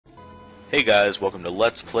Hey guys, welcome to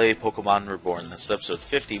Let's Play Pokemon Reborn. This is episode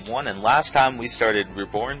 51, and last time we started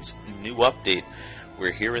Reborn's new update.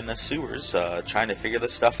 We're here in the sewers, trying to figure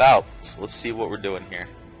this stuff out. So let's see what we're doing here.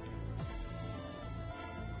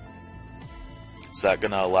 Is that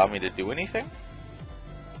gonna allow me to do anything?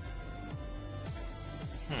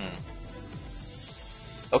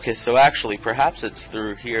 Okay, so actually, perhaps it's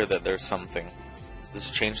through here that there's something. Does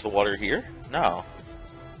it change the water here? No.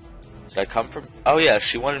 Did I come from... Oh yeah,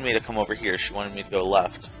 she wanted me to come over here. She wanted me to go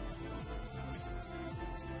left.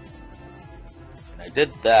 And I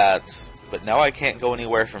did that, but now I can't go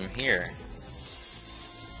anywhere from here.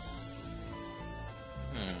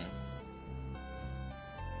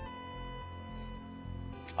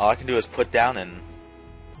 All I can do is put down and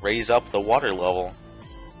raise up the water level,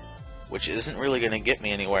 which isn't really going to get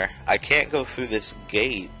me anywhere. I can't go through this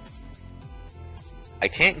gate. I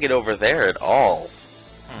can't get over there at all.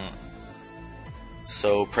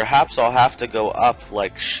 So perhaps I'll have to go up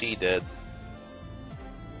like she did.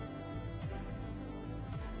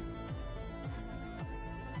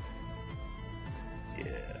 Yeah.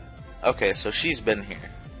 Okay, so she's been here.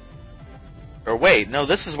 Or wait, no,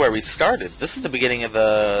 this is where we started. This is the beginning of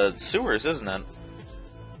the sewers, isn't it?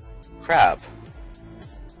 Crap.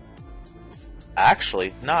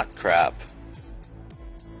 Actually, not crap.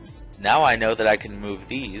 Now I know that I can move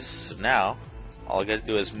these, so now all I gotta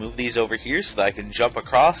do is move these over here so that I can jump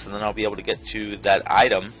across, and then I'll be able to get to that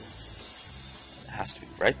item. It has to be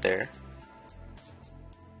right there.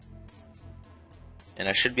 And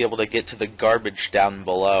I should be able to get to the garbage down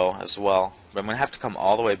below as well. But I'm gonna have to come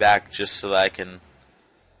all the way back just so that I can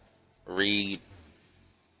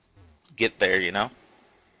get there, you know?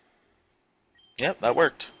 Yep, that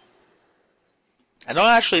worked. I don't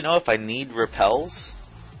actually know if I need repels,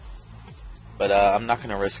 but I'm not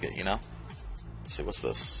gonna risk it, you know? Let's see, what's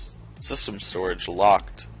this? System storage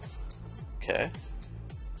locked. Okay.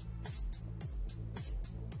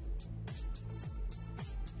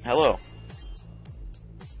 Hello.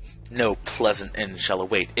 No pleasant end shall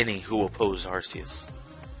await any who oppose Arceus.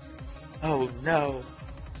 Oh no.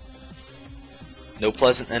 No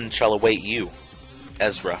pleasant end shall await you,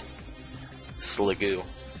 Ezra. Sligoo.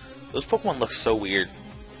 Those Pokemon look so weird.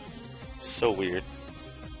 So weird.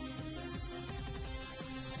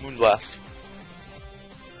 Moonblast.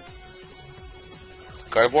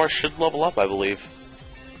 Gardevoir should level up, I believe.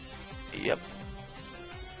 Yep.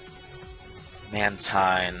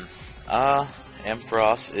 Mantine.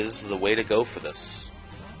 Ampharos is the way to go for this.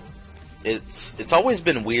 It's always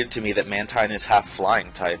been weird to me that Mantine is half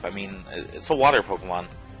flying type. I mean, it's a water Pokemon.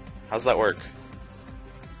 How's that work?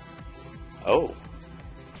 Oh.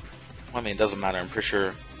 I mean, it doesn't matter. I'm pretty sure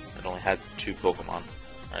it only had 2 Pokemon,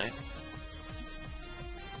 right?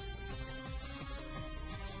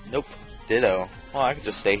 Nope. Ditto. Well, I could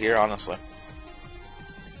just stay here, honestly.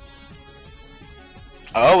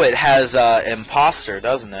 Oh, it has Imposter,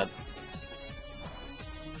 doesn't it?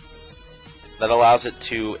 That allows it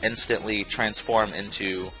to instantly transform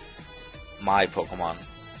into my Pokemon.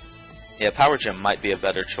 Yeah, Power Gem might be a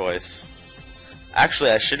better choice.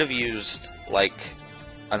 Actually, I should have used, like,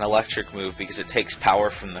 an electric move because it takes power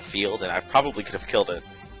from the field, and I probably could have killed it.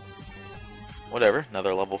 Whatever,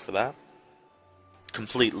 another level for that.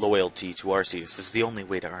 Complete loyalty to Arceus is the only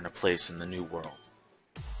way to earn a place in the new world.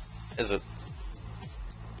 Is it?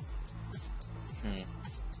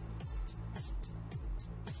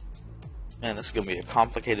 Man, this is gonna be a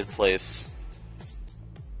complicated place.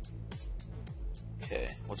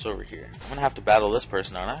 Okay, what's over here? I'm gonna have to battle this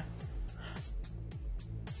person, aren't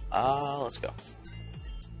I? Let's go.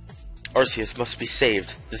 Arceus must be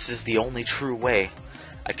saved. This is the only true way.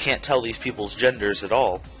 I can't tell these people's genders at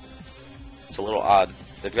all. It's a little odd.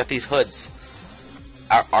 They've got these hoods.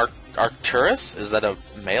 Arcturus? Is that a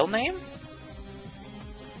male name?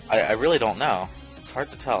 I really don't know. It's hard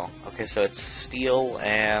to tell. Okay, so it's Steel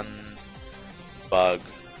and Bug.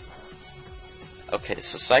 Okay,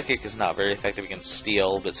 so Psychic is not very effective against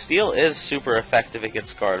Steel, but Steel is super effective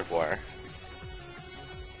against Gardevoir.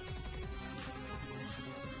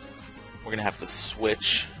 We're gonna have to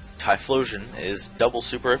switch. Typhlosion is double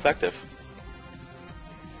super effective.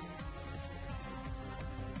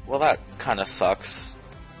 Well, that kinda sucks.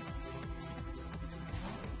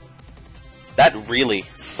 That really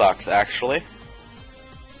sucks, actually.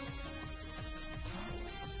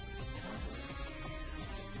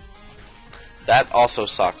 That also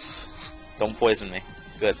sucks. Don't poison me.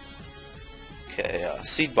 Good. Okay,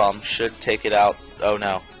 Seed Bomb should take it out. Oh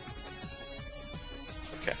no.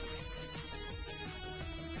 Okay.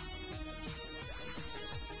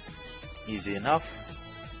 Easy enough.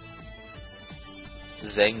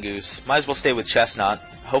 Zangoose. Might as well stay with Chestnut.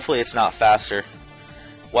 Hopefully it's not faster.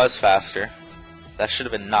 Was faster. That should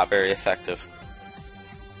have been not very effective.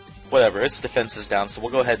 Whatever, its defense is down, so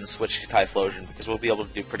we'll go ahead and switch to Typhlosion, because we'll be able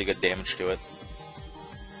to do pretty good damage to it.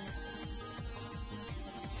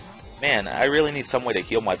 Man, I really need some way to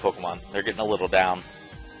heal my Pokemon. They're getting a little down.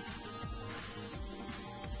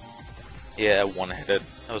 Yeah, one hit it.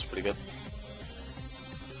 That was pretty good.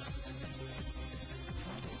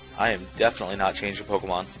 I am definitely not changing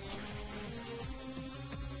Pokemon.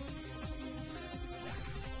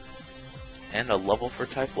 And a level for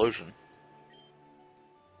Typhlosion.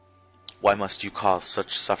 Why must you cause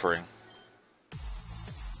such suffering?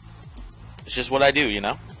 It's just what I do, you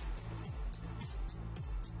know?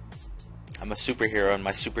 I'm a superhero, and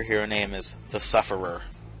my superhero name is the Sufferer.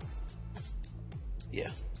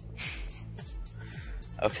 Yeah.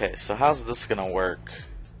 Okay, so how's this gonna work?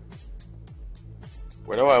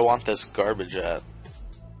 Where do I want this garbage at?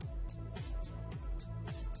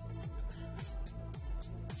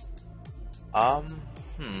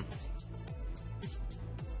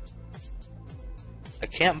 I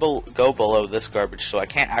can't go below this garbage, so I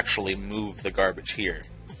can't actually move the garbage here.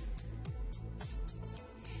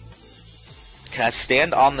 Can I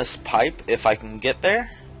stand on this pipe if I can get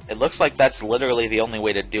there? It looks like that's literally the only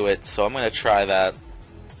way to do it, so I'm going to try that.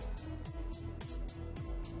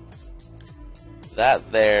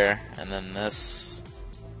 That there, and then this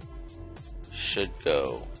should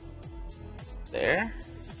go there,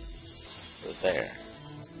 or there.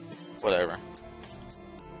 Whatever.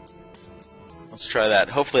 Let's try that.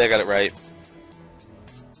 Hopefully I got it right.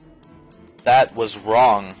 That was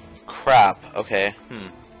wrong. Crap. Okay.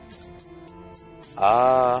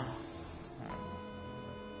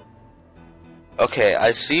 Okay,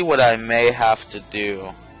 I see what I may have to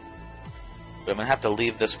do. But I'm gonna have to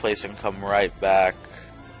leave this place and come right back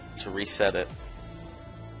to reset it.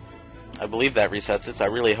 I believe that resets it. I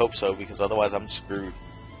really hope so, because otherwise I'm screwed.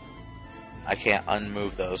 I can't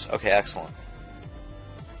unmove those. Okay, excellent.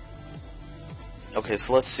 Okay,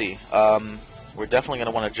 so let's see. We're definitely going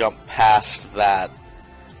to want to jump past that.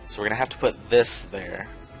 So we're going to have to put this there.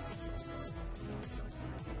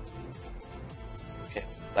 Okay,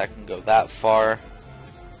 that can go that far.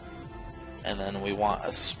 And then we want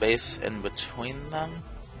a space in between them.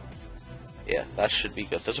 Yeah, that should be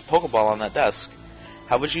good. There's a Pokeball on that desk.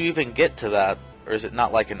 How would you even get to that? Or is it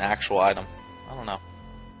not like an actual item? I don't know.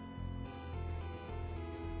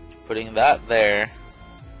 Putting that there.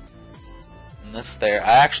 And this there.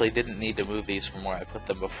 I actually didn't need to move these from where I put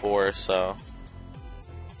them before, so...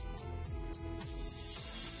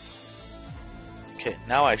 Okay,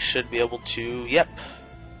 now I should be able to... Yep.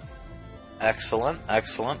 Excellent,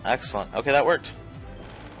 excellent, excellent. Okay, that worked.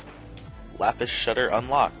 Lapis Shutter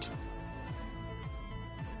unlocked.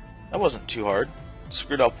 That wasn't too hard.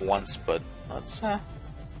 Screwed up once, but that's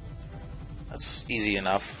easy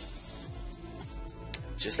enough.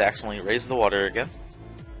 Just accidentally raised the water again.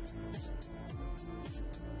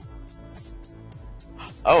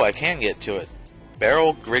 Oh, I can get to it.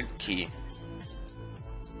 Barrel Grid Key.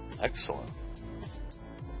 Excellent.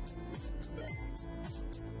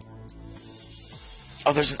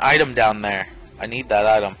 Oh, there's an item down there. I need that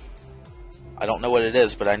item. I don't know what it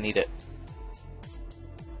is, but I need it.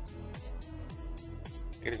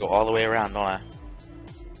 I gotta go all the way around, don't I?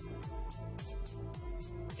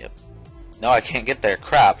 Yep. No, I can't get there.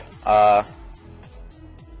 Crap. Oh,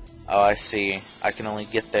 I see. I can only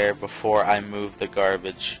get there before I move the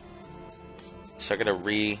garbage. So I gotta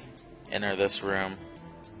re-enter this room.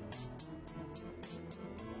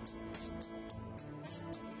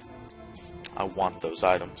 I want those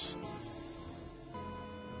items.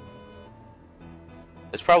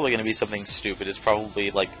 It's probably gonna be something stupid. It's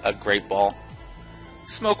probably like a Great Ball.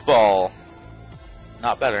 Smoke Ball!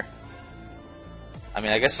 Not better. I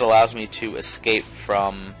mean, I guess it allows me to escape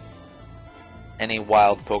from any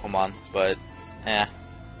wild Pokemon, but eh.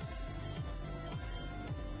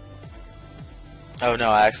 Oh no,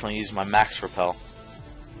 I accidentally used my Max Repel.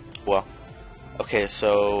 Well, okay,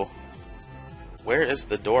 so where is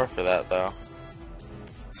the door for that though?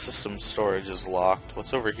 System storage is locked.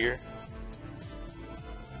 What's over here?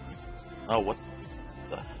 Oh, what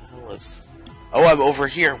the hell is... Oh, I'm over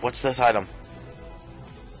here. What's this item?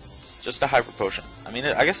 Just a Hyper Potion. I mean,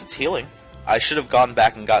 I guess it's healing. I should have gone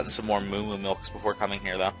back and gotten some more Moo Moo Milks before coming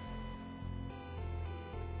here, though.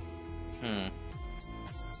 I'm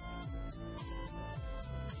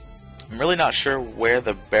really not sure where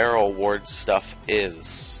the Barrel Ward stuff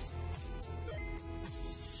is.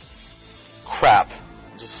 Crap.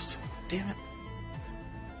 Just... Damn it.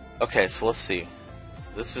 Okay, so let's see.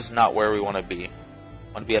 This is not where we want to be.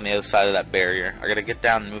 I want to be on the other side of that barrier. I gotta get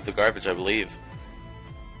down and move the garbage, I believe.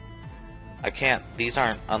 I can't. These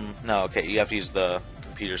aren't. No. Okay, you have to use the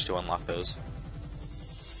computers to unlock those.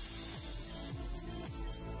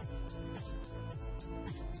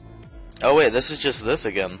 Oh wait, this is just this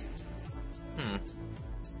again.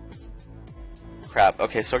 Crap.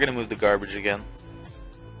 Okay, so we're gonna move the garbage again.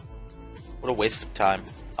 What a waste of time.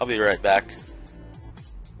 I'll be right back.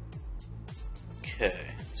 Okay,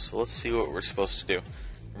 so let's see what we're supposed to do.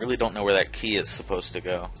 I really don't know where that key is supposed to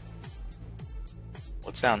go.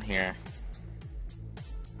 What's down here?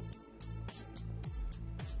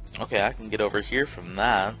 Okay, I can get over here from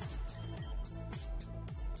that.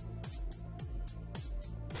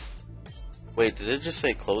 Wait, did it just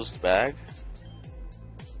say closed bag?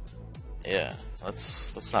 Yeah,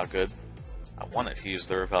 that's not good. I wanted to use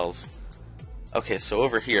the repels. Okay, so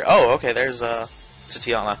over here. Oh, okay, there's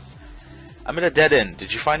Tatiana. I'm at a dead end.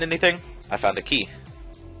 Did you find anything? I found a key.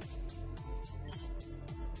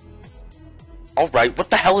 Alright, what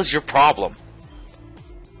the hell is your problem?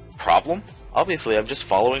 Problem? Obviously, I'm just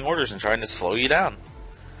following orders and trying to slow you down.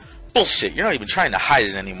 Bullshit, you're not even trying to hide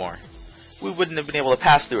it anymore. We wouldn't have been able to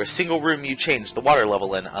pass through a single room you changed the water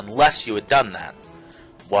level in unless you had done that.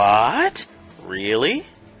 What? Really?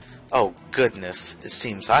 Oh goodness, it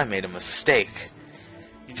seems I made a mistake.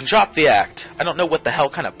 You can drop the act. I don't know what the hell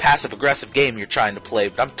kind of passive-aggressive game you're trying to play,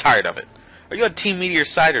 but I'm tired of it. Are you on Team Meteor's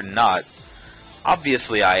side or not?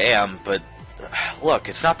 Obviously I am, but look,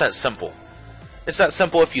 it's not that simple. It's that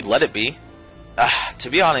simple if you'd let it be. To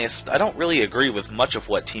be honest, I don't really agree with much of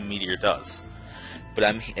what Team Meteor does. But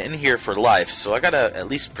I'm in here for life, so I gotta at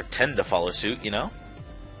least pretend to follow suit, you know?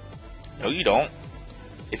 No, you don't.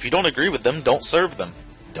 If you don't agree with them, don't serve them.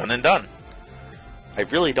 Done and done. I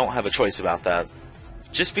really don't have a choice about that.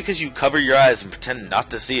 Just because you cover your eyes and pretend not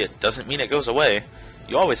to see it doesn't mean it goes away.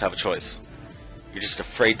 You always have a choice. You're just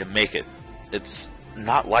afraid to make it. It's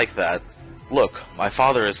not like that. Look, my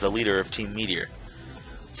father is the leader of Team Meteor.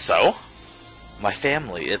 So? My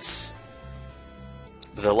family, it's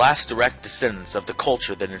the last direct descendants of the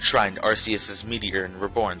culture that enshrined Arceus' Meteor and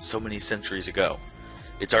Reborn so many centuries ago.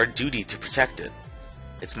 It's our duty to protect it.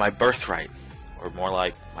 It's my birthright, or more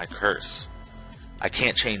like, my curse. I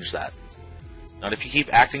can't change that. Not if you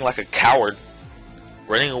keep acting like a coward.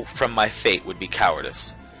 Running from my fate would be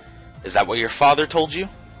cowardice. Is that what your father told you?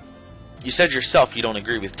 You said yourself you don't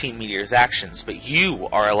agree with Team Meteor's actions, but you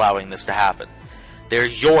are allowing this to happen. They're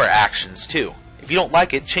your actions, too. If you don't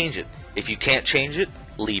like it, change it. If you can't change it,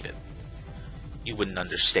 leave it. You wouldn't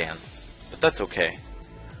understand, but that's okay.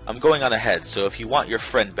 I'm going on ahead, so if you want your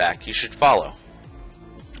friend back, you should follow.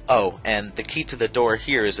 Oh, and the key to the door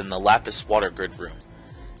here is in the Lapis Water Grid room.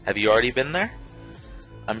 Have you already been there?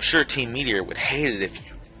 I'm sure Team Meteor would hate it if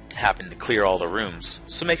you happened to clear all the rooms,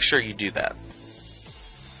 so make sure you do that.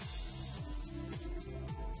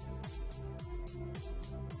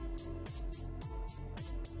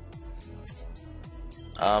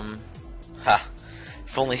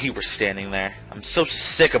 If only he were standing there. I'm so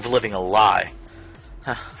sick of living a lie.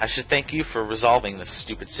 I should thank you for resolving this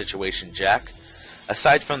stupid situation, Jack.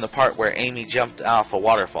 Aside from the part where Amy jumped off a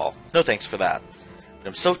waterfall. No thanks for that. But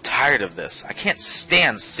I'm so tired of this. I can't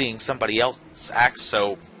stand seeing somebody else act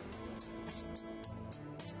so...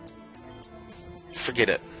 Forget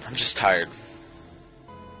it. I'm just tired.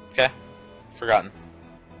 Okay? Forgotten.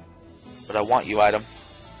 But I want you, item.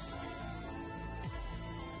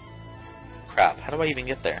 Crap, how do I even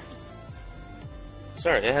get there?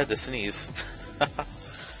 Sorry, I had to sneeze.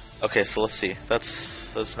 Okay, so let's see.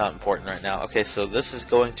 That's not important right now. Okay, so this is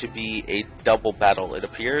going to be a double battle, it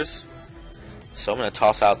appears. So I'm going to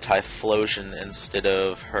toss out Typhlosion instead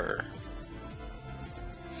of her.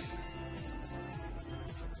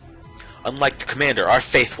 Unlike the commander, our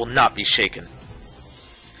faith will not be shaken.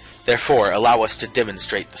 Therefore, allow us to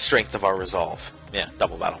demonstrate the strength of our resolve. Yeah,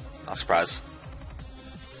 double battle. Not surprised.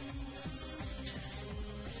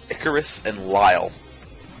 Icarus and Lyle.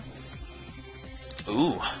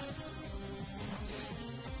 Ooh.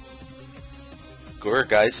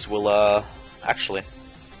 Gourgeist will, actually,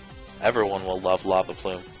 everyone will love Lava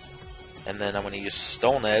Plume. And then I'm going to use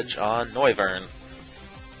Stone Edge on Noivern.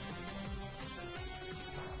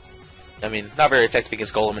 I mean, not very effective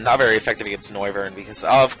against Golem, and not very effective against Noivern, because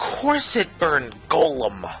of course it burned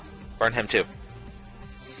Golem! Burn him too.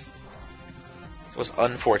 It was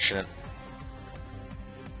unfortunate.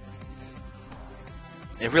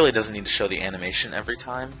 It really doesn't need to show the animation every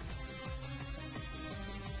time.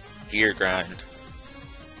 Gear Grind.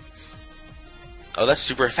 Oh, that's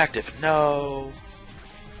super effective. No!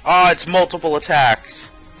 Oh, it's multiple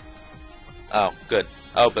attacks! Oh, good.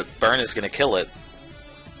 Oh, but Burn is going to kill it.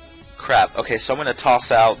 Crap. Okay, so I'm going to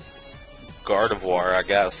toss out Gardevoir, I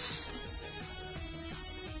guess.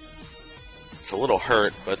 It's a little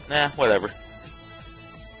hurt, but whatever.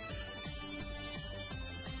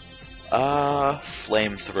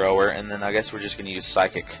 Flamethrower, and then I guess we're just gonna use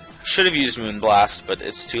Psychic. Should have used Moonblast, but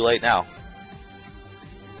it's too late now.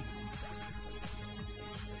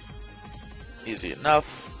 Easy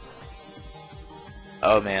enough.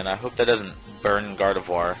 Oh man, I hope that doesn't burn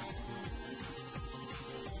Gardevoir.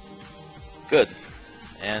 Good.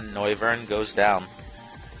 And Noivern goes down.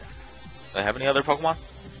 Do I have any other Pokemon?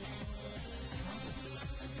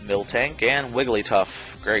 Miltank and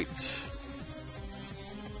Wigglytuff. Great.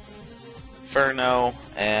 Inferno,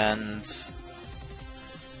 and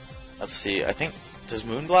let's see, I think, does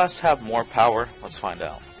Moonblast have more power? Let's find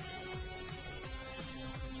out.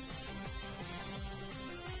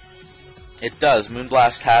 It does.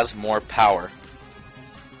 Moonblast has more power.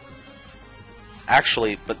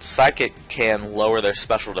 Actually, but Psychic can lower their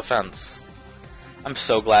special defense. I'm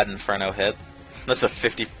so glad Inferno hit. That's a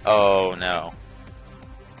 50... Oh, no.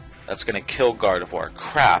 That's gonna kill Gardevoir.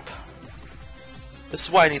 Crap. This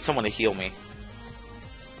is why I need someone to heal me.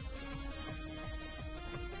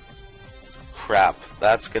 Crap.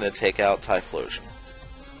 That's gonna take out Typhlosion.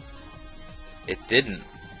 It didn't.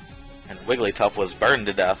 And Wigglytuff was burned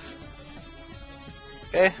to death.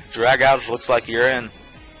 Okay, Dragouge looks like you're in.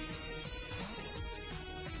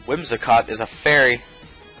 Whimsicott is a fairy.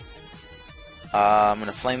 I'm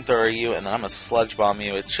gonna Flamethrower you, and then I'm gonna Sludge Bomb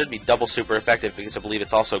you. It should be double super effective because I believe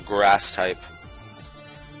it's also Grass type.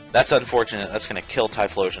 That's unfortunate. That's gonna kill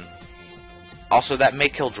Typhlosion. Also, that may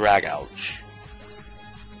kill Dragouge.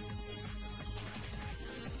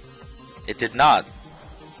 It did not.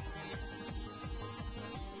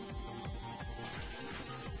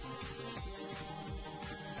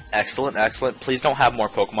 Excellent, excellent. Please don't have more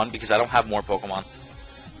Pokemon, because I don't have more Pokemon.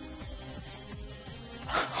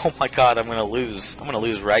 Oh my god, I'm gonna lose. I'm gonna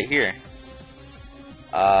lose right here.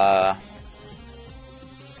 Thunder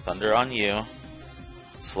on you.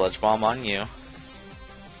 Sludge Bomb on you.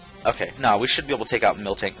 Okay, no, we should be able to take out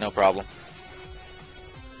Miltank, no problem.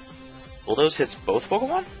 Bulldoze hits both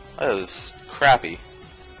Pokemon? That is crappy.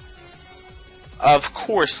 Of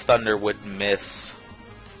course Thunder would miss.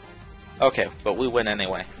 Okay, but we win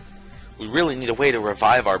anyway. We really need a way to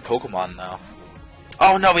revive our Pokemon, though.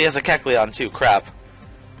 Oh no, he has a Kecleon too, crap.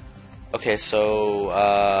 Okay, so,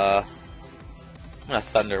 I'm gonna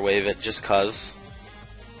Thunder Wave it just cuz.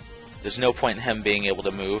 There's no point in him being able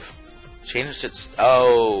to move. Change its...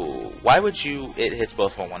 Oh, why would you... It hits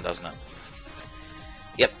both Pokemon, doesn't it?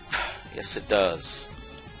 Yep. Yes, it does.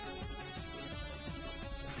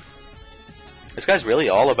 This guy's really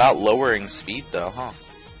all about lowering speed, though, huh?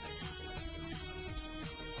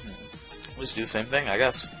 We'll just do the same thing, I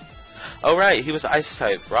guess. Oh, right, he was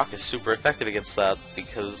Ice-type. Rock is super effective against that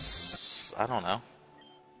because... I don't know.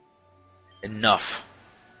 Enough.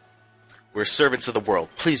 We're servants of the world.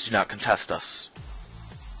 Please do not contest us.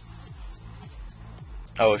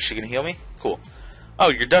 Oh, is she gonna heal me? Cool. Oh,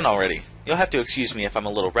 you're done already. You'll have to excuse me if I'm a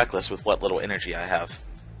little reckless with what little energy I have.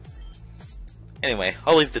 Anyway,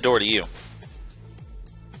 I'll leave the door to you.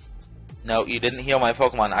 No, you didn't heal my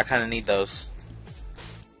Pokemon. I kinda need those.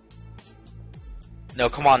 No,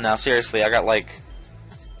 come on now. Seriously, I got like...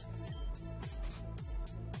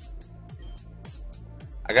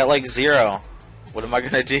 zero. What am I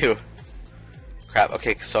gonna do? Crap,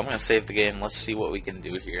 okay, so I'm gonna save the game. Let's see what we can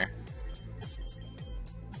do here.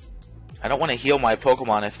 I don't want to heal my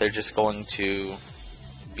Pokemon if they're just going to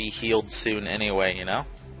be healed soon anyway, you know?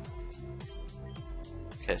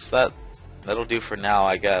 Okay, so that'll do for now,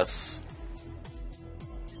 I guess.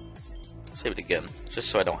 Save it again, just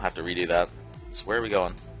so I don't have to redo that. So where are we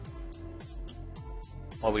going?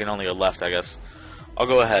 Well, we can only go left, I guess. I'll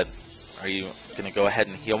go ahead. Are you gonna go ahead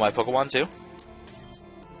and heal my Pokemon too?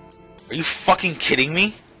 Are you fucking kidding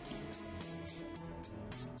me?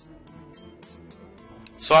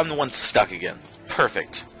 So I'm the one stuck again.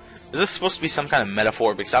 Perfect. Is this supposed to be some kind of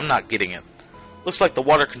metaphor? Because I'm not getting it. Looks like the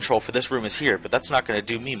water control for this room is here, but that's not going to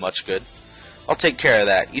do me much good. I'll take care of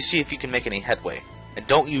that. You see if you can make any headway. And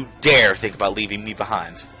don't you dare think about leaving me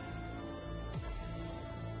behind.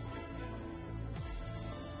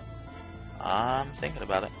 I'm thinking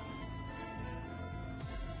about it.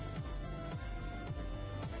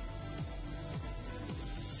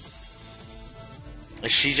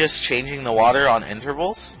 Is she just changing the water on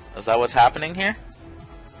intervals? Is that what's happening here?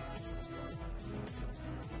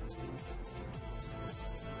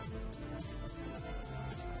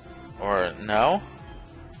 Or no?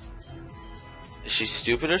 Is she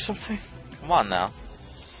stupid or something? Come on now.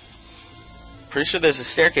 Pretty sure there's a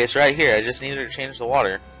staircase right here. I just need her to change the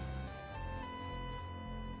water.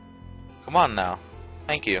 Come on now.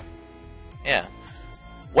 Thank you. Yeah.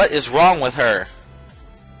 What is wrong with her?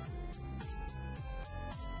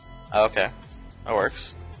 Okay, that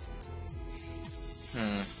works.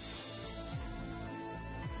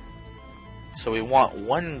 So we want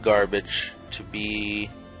one garbage to be...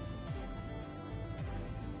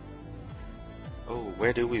 Oh,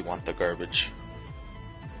 where do we want the garbage?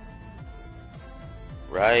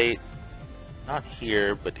 Right, not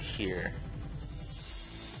here, but here.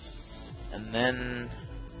 And then...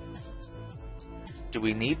 Do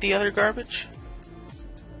we need the other garbage?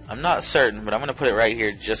 I'm not certain, but I'm going to put it right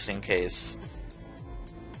here just in case.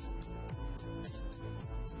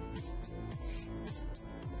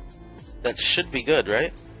 That should be good,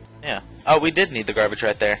 right? Yeah. Oh, we did need the garbage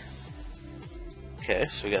right there. Okay,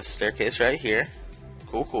 so we got staircase right here.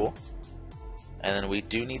 Cool, cool. And then we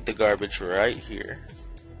do need the garbage right here.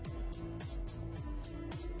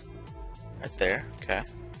 Right there, okay.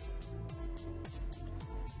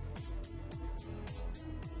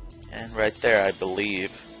 And right there, I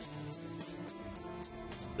believe.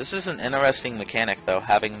 This is an interesting mechanic, though,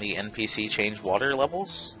 having the NPC change water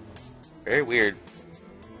levels. Very weird.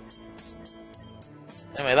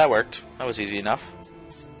 Anyway, that worked. That was easy enough.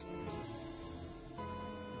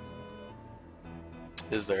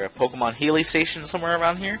 Is there a Pokemon Healy station somewhere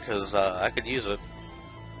around here? Because I could use it.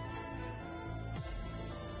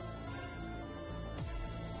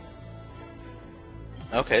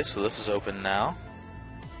 Okay, so this is open now.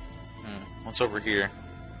 What's over here?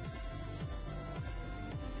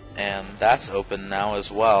 And that's open now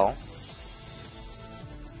as well.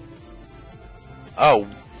 Oh,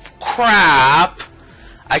 crap!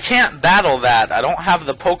 I can't battle that. I don't have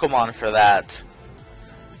the Pokemon for that.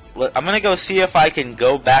 I'm gonna go see if I can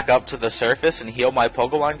go back up to the surface and heal my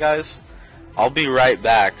Pokemon, guys. I'll be right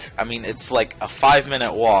back. I mean, it's like a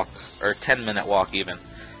 5-minute walk, or 10-minute walk even.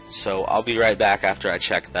 So I'll be right back after I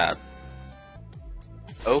check that.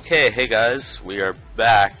 Okay, hey guys, we are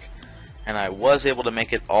back. And I was able to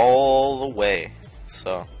make it all the way.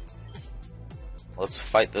 So, let's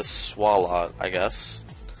fight this Swalot, I guess.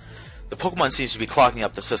 The Pokemon seems to be clogging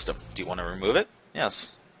up the system. Do you want to remove it?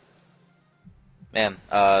 Yes. Man,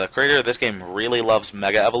 the creator of this game really loves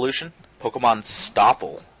Mega Evolution. Pokemon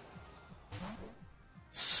Stopple.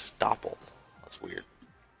 Stopple. That's weird.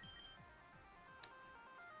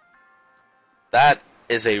 That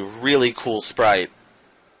is a really cool sprite.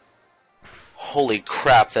 Holy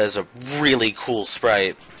crap, that is a really cool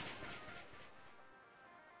sprite.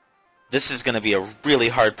 This is going to be a really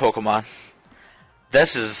hard Pokemon.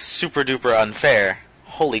 This is super duper unfair.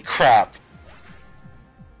 Holy crap.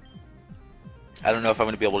 I don't know if I'm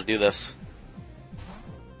going to be able to do this.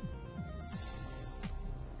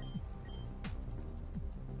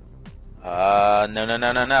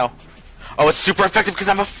 No. Oh, it's super effective because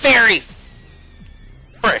I'm a fairy!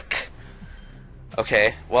 Frick.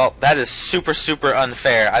 Okay, well, that is super, super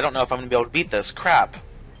unfair. I don't know if I'm going to be able to beat this. Crap.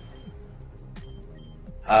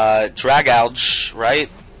 Dragouge, right?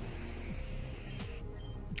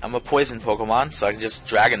 I'm a poison Pokemon, so I can just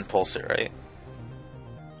Dragon Pulse it, right?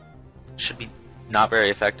 Should be not very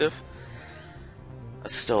effective.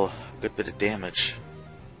 That's still a good bit of damage.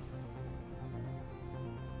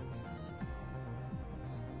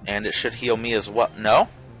 And it should heal me as well. No?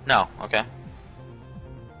 No, okay.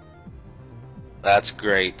 That's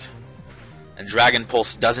great. And Dragon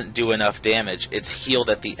Pulse doesn't do enough damage. It's healed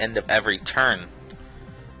at the end of every turn.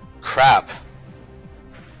 Crap.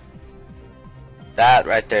 That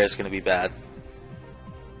right there is going to be bad.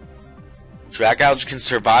 Dragouge can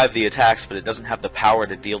survive the attacks, but it doesn't have the power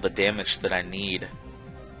to deal the damage that I need.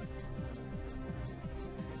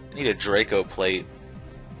 I need a Draco Plate.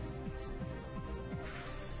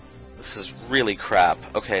 This is really crap.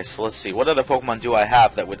 Okay, so let's see. What other Pokemon do I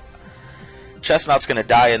have that would... Chestnut's gonna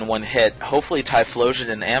die in one hit. Hopefully Typhlosion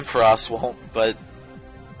and Ampharos won't, but...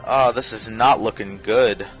 Oh, this is not looking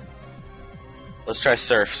good. Let's try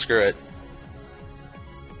Surf. Screw it.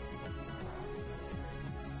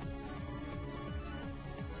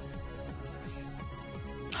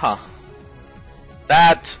 Huh.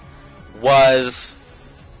 That was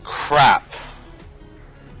crap.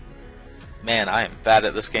 Man, I am bad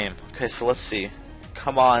at this game. Okay, so let's see.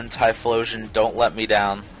 Come on, Typhlosion, don't let me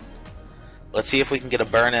down. Let's see if we can get a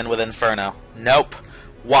burn in with Inferno. Nope.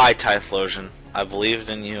 Why, Typhlosion? I believed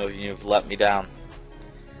in you and you've let me down.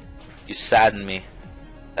 You sadden me.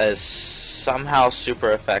 That is somehow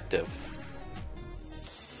super effective.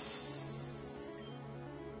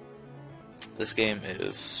 This game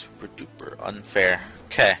is super duper unfair.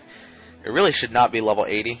 Okay. It really should not be level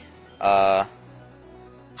 80.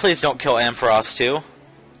 Please don't kill Ampharos too.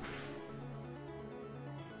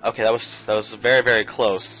 Okay, that was very, very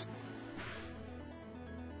close.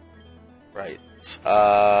 Right.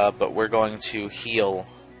 But we're going to heal.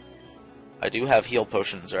 I do have heal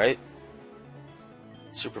potions, right?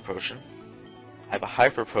 Super potion. I have a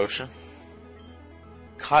hyper potion.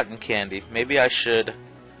 Cotton candy. Maybe I should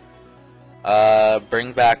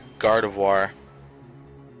bring back Gardevoir.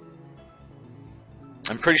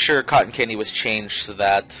 I'm pretty sure cotton candy was changed so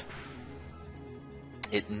that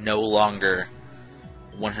it no longer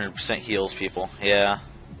 100% heals people. Yeah.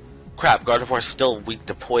 Crap, Gardevoir is still weak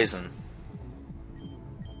to poison.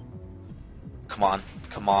 Come on,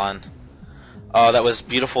 come on. Oh, that was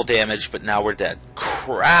beautiful damage, but now we're dead.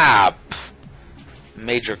 Crap!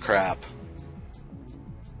 Major crap.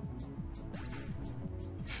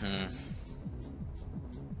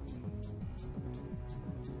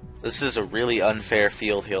 This is a really unfair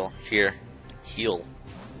field here. Heal.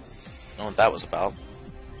 I don't know what that was about.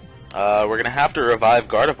 We're gonna have to revive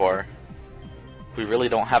Gardevoir. We really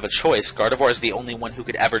don't have a choice. Gardevoir is the only one who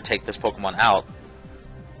could ever take this Pokemon out.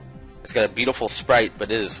 It's got a beautiful sprite,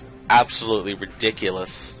 but it is absolutely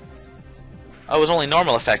ridiculous. Oh, it was only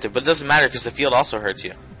normal effective, but it doesn't matter because the field also hurts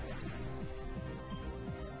you.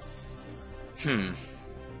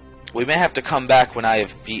 We may have to come back when I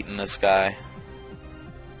have beaten this guy.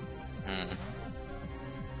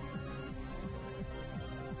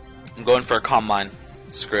 I'm going for a Calm Mind.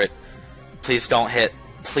 Screw it. Please don't hit.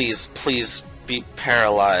 Please, please be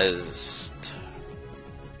paralyzed.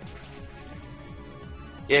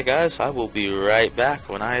 Yeah, guys, I will be right back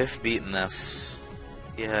when I have beaten this.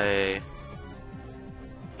 Yay.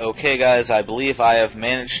 Okay, guys, I believe I have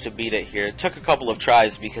managed to beat it here. It took a couple of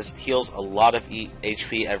tries because it heals a lot of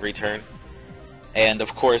HP every turn. And,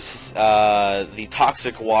 of course, the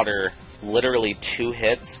Toxic Water literally 2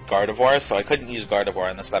 hits Gardevoir, so I couldn't use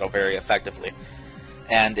Gardevoir in this battle very effectively.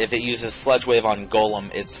 And if it uses Sludge Wave on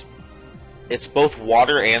Golem, it's both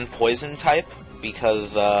water and poison type,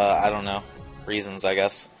 because, I don't know, reasons, I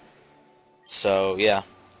guess. So, yeah.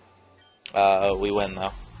 We win,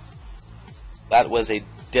 though. That was a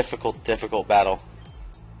difficult battle.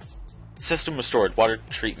 System restored. Water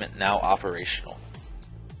treatment now operational.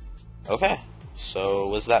 Okay, so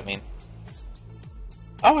what does that mean?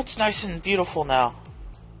 Oh, it's nice and beautiful now.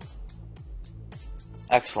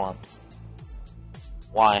 Excellent.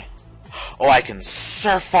 Why? Oh, I can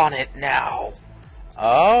surf on it now!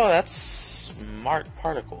 Oh, that's smart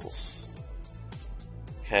particles.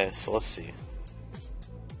 Okay, so let's see.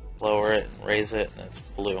 Lower it and raise it, and it's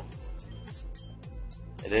blue.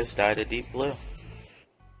 It is dyed a deep blue.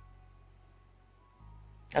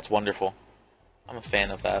 That's wonderful. I'm a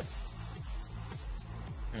fan of that.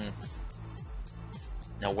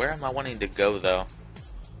 Now, where am I wanting to go, though?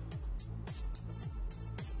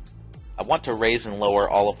 I want to raise and lower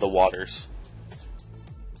all of the waters.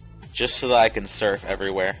 Just so that I can surf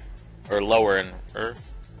everywhere. Or lower and... or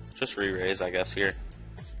just re-raise, I guess, here.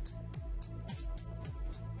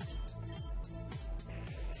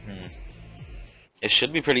 It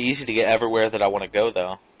should be pretty easy to get everywhere that I want to go,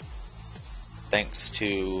 though. Thanks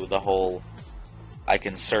to the whole... I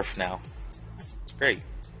can surf now. It's great.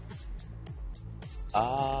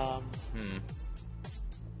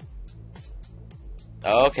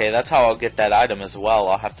 Okay, that's how I'll get that item as well.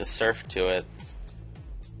 I'll have to surf to it.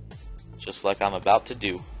 Just like I'm about to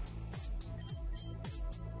do.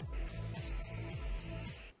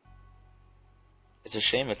 It's a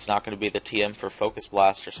shame it's not going to be the TM for Focus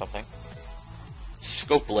Blast or something.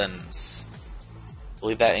 Scope Lens. I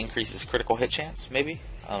believe that increases critical hit chance, maybe?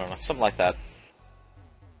 I don't know, something like that.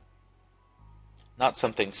 Not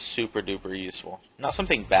something super duper useful. Not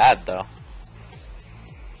something bad, though.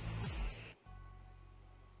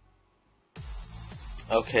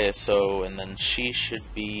 Okay, so, and then she should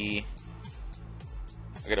be...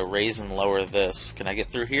 I gotta raise and lower this. Can I get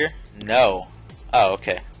through here? No. Oh,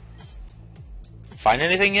 okay. Find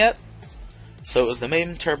anything yet? So it was the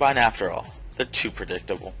main turbine after all. They're too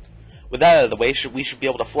predictable. With that out of the way, we should be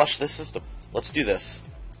able to flush this system. Let's do this.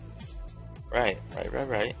 Right.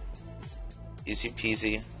 Easy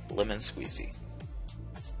peasy, lemon squeezy.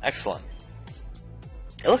 Excellent.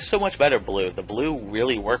 It looks so much better blue. The blue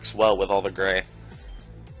really works well with all the gray.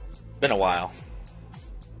 Been a while.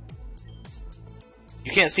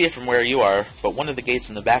 You can't see it from where you are, but one of the gates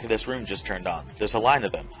in the back of this room just turned on. There's a line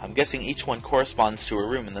of them. I'm guessing each one corresponds to a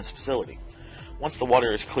room in this facility. Once the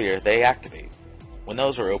water is clear, they activate. When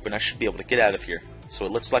those are open, I should be able to get out of here. So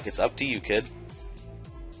it looks like it's up to you, kid.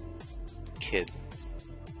 Kid.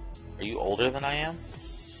 Are you older than I am?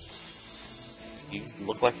 You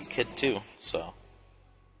look like a kid too, so...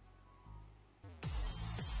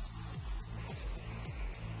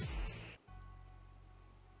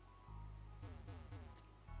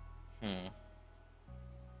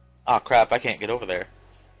 Aw, crap, I can't get over there.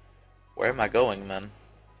 Where am I going, then?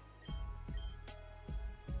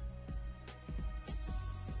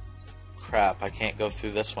 Crap, I can't go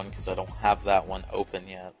through this one because I don't have that one open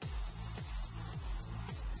yet.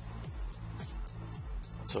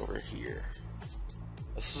 What's over here?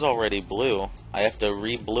 This is already blue. I have to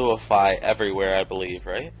re-bluify everywhere, I believe,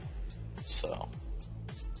 right? So,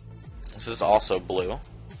 this is also blue.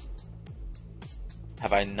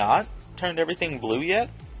 Have I not turned everything blue yet?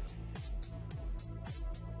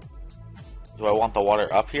 Do I want the water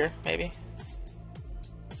up here, maybe?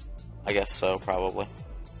 I guess so, probably.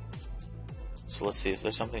 So let's see, is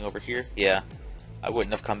there something over here? Yeah. I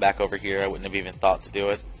wouldn't have come back over here. I wouldn't have even thought to do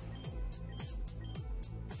it.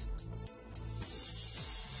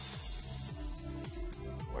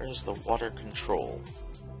 Where's the water control?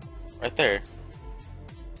 Right there.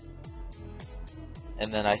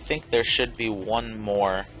 And then I think there should be one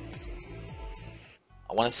more.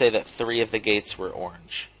 I want to say that 3 of the gates were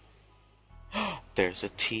orange. There's a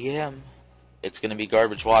TM. It's going to be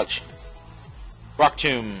garbage, watch. Rock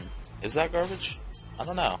Tomb. Is that garbage? I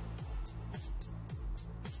don't know.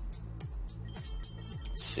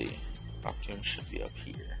 Let's see. Rock Tomb should be up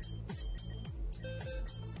here.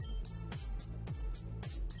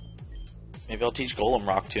 Maybe I'll teach Golem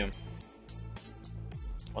Rock Tomb.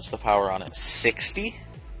 What's the power on it? 60?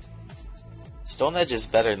 Stone Edge is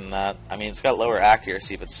better than that. I mean, it's got lower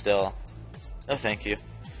accuracy, but still. No thank you.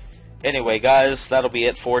 Anyway, guys, that'll be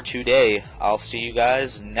it for today. I'll see you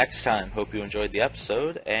guys next time. Hope you enjoyed the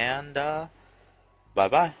episode, and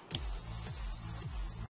bye-bye.